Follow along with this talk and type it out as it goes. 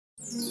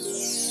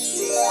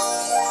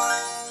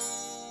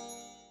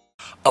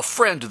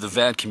friend of the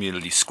van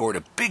community scored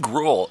a big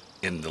role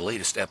in the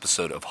latest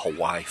episode of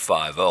Hawaii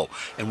 5-0,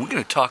 and we're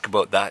going to talk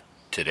about that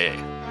today.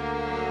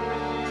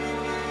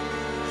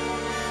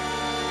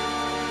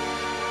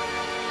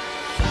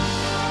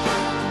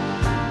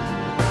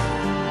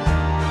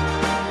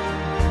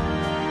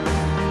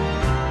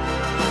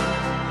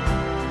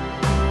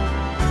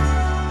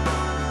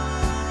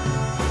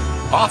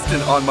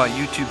 Often on my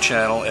YouTube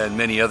channel and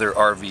many other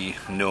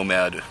RV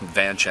nomad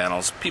van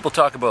channels, people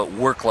talk about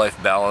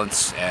work-life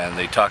balance and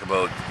they talk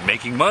about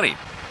making money.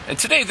 And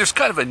today there's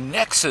kind of a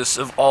nexus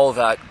of all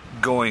that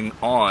going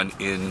on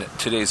in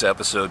today's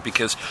episode,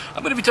 because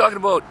I'm going to be talking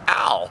about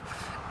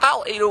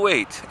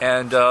Al808,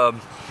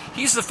 and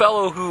he's the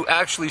fellow who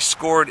actually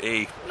scored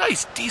a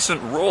nice,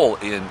 decent role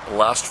in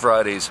last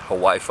Friday's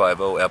Hawaii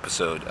 5-0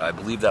 episode. I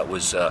believe that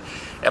was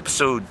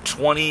episode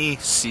 20,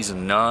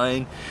 season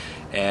 9.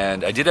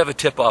 And I did have a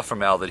tip-off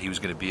from Al that he was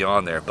going to be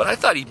on there, but I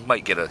thought he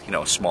might get a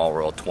small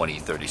role, 20,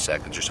 30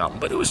 seconds or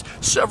something, but it was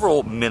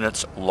several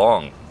minutes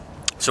long.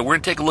 So we're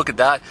going to take a look at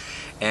that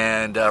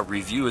and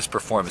review his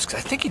performance,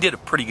 because I think he did a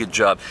pretty good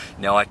job.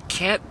 Now, I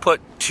can't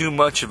put too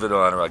much of it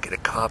on or I'll get a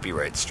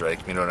copyright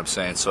strike, you know what I'm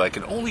saying? So I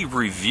can only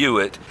review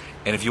it,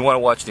 and if you want to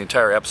watch the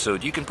entire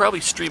episode, you can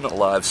probably stream it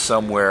live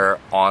somewhere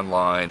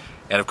online,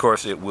 and of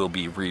course it will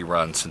be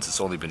rerun since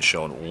it's only been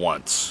shown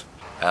once.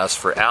 As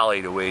for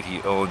Al808,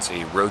 he owns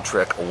a Road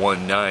Trek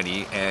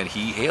 190, and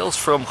he hails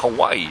from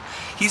Hawaii.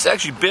 He's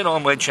actually been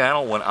on my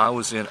channel when I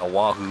was in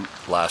Oahu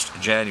last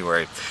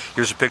January.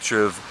 Here's a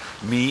picture of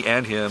me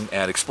and him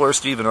and Explorer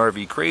Steve and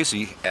RV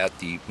Crazy at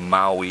the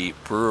Maui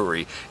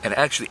Brewery. And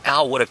actually,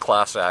 Al, what a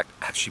class act,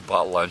 actually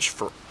bought lunch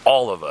for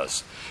all of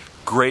us.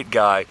 Great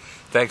guy.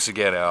 Thanks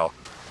again, Al.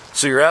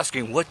 So you're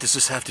asking, what does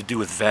this have to do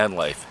with van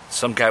life?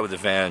 Some guy with a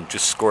van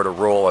just scored a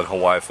role on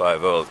Hawaii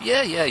 5-0.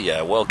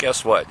 Yeah. Well,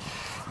 guess what?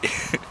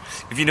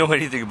 If you know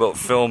anything about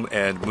film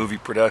and movie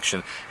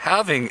production,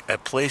 having a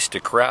place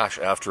to crash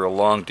after a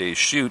long day's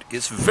shoot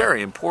is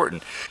very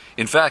important.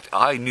 In fact,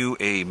 I knew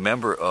a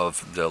member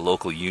of the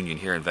local union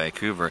here in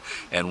Vancouver,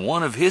 and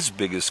one of his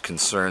biggest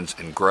concerns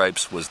and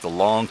gripes was the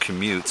long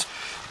commutes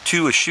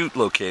to a shoot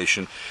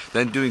location,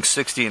 then doing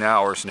 16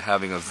 hours and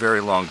having a very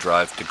long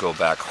drive to go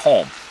back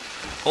home.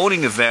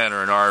 Owning a van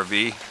or an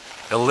RV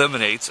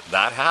eliminates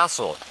that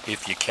hassle,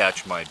 if you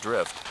catch my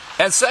drift.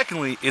 And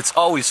secondly, it's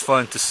always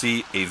fun to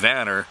see a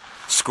vanner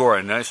score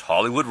a nice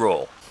Hollywood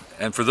role.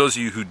 And for those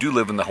of you who do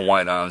live in the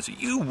Hawaiian Islands,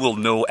 you will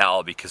know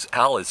Al, because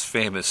Al is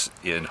famous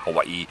in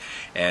Hawaii,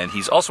 and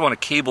he's also on a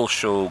cable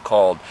show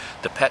called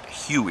the Pet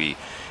Hui,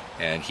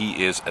 and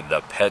he is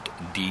the pet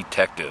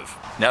detective.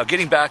 Now,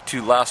 getting back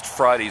to last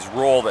Friday's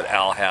role that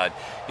Al had,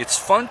 it's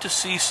fun to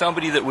see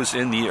somebody that was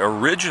in the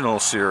original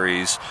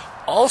series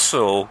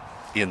also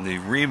in the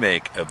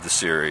remake of the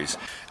series.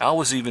 Al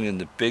was even in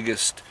the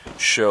biggest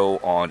show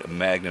on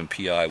Magnum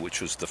PI,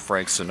 which was the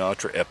Frank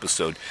Sinatra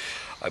episode.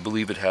 I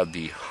believe it had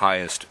the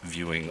highest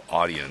viewing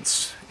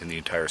audience in the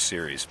entire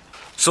series.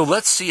 So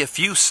let's see a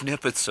few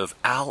snippets of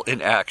Al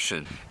in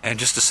action. And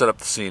just to set up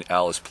the scene,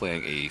 Al is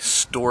playing a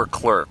store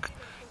clerk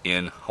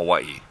in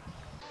Hawaii.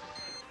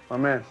 My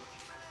man.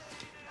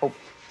 Oh,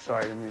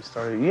 sorry, I didn't mean to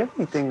start it. You have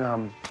anything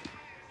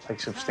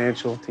like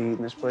substantial to eat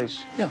in this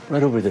place? Yeah,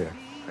 right over there.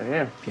 Right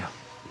here? Yeah.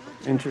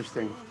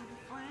 Interesting.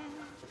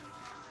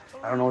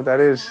 I don't know what that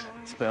is.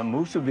 It's a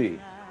musubi.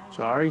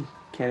 Sorry,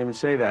 can't even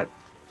say that.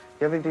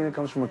 You have anything that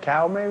comes from a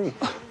cow, maybe?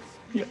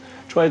 Yeah.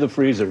 Try the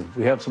freezer.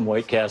 We have some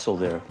White Castle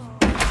there.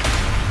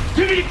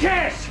 Give me the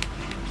cash!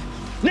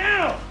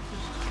 Now!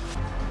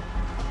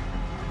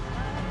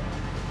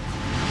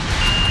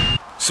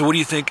 So what do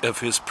you think of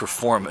his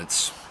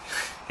performance?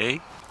 Hey?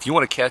 If you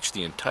want to catch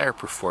the entire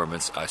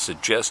performance, I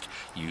suggest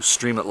you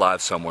stream it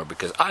live somewhere,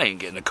 because I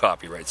ain't getting a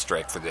copyright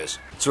strike for this.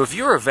 So if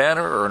you're a vanner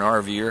or an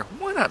RVer,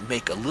 why not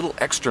make a little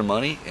extra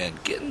money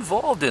and get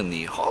involved in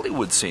the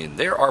Hollywood scene?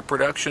 There are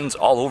productions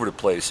all over the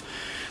place.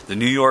 The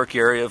New York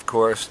area, of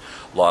course,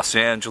 Los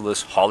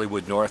Angeles,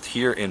 Hollywood North,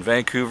 here in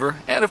Vancouver,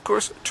 and of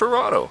course,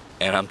 Toronto.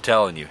 And I'm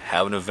telling you,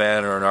 having a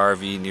van or an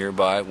RV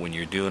nearby when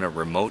you're doing a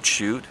remote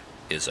shoot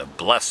is a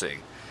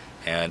blessing.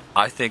 And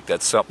I think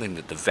that's something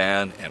that the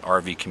van and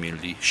RV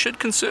community should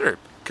consider,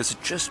 because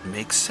it just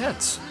makes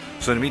sense.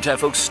 So in the meantime,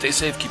 folks, stay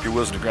safe, keep your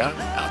wheels on the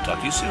ground. I'll talk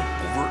to you soon.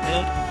 Over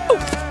and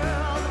out.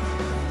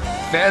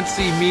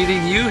 Fancy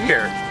meeting you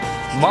here.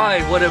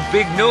 My, what a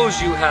big nose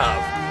you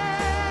have.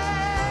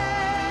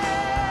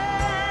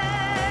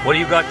 What do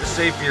you got to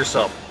say for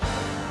yourself?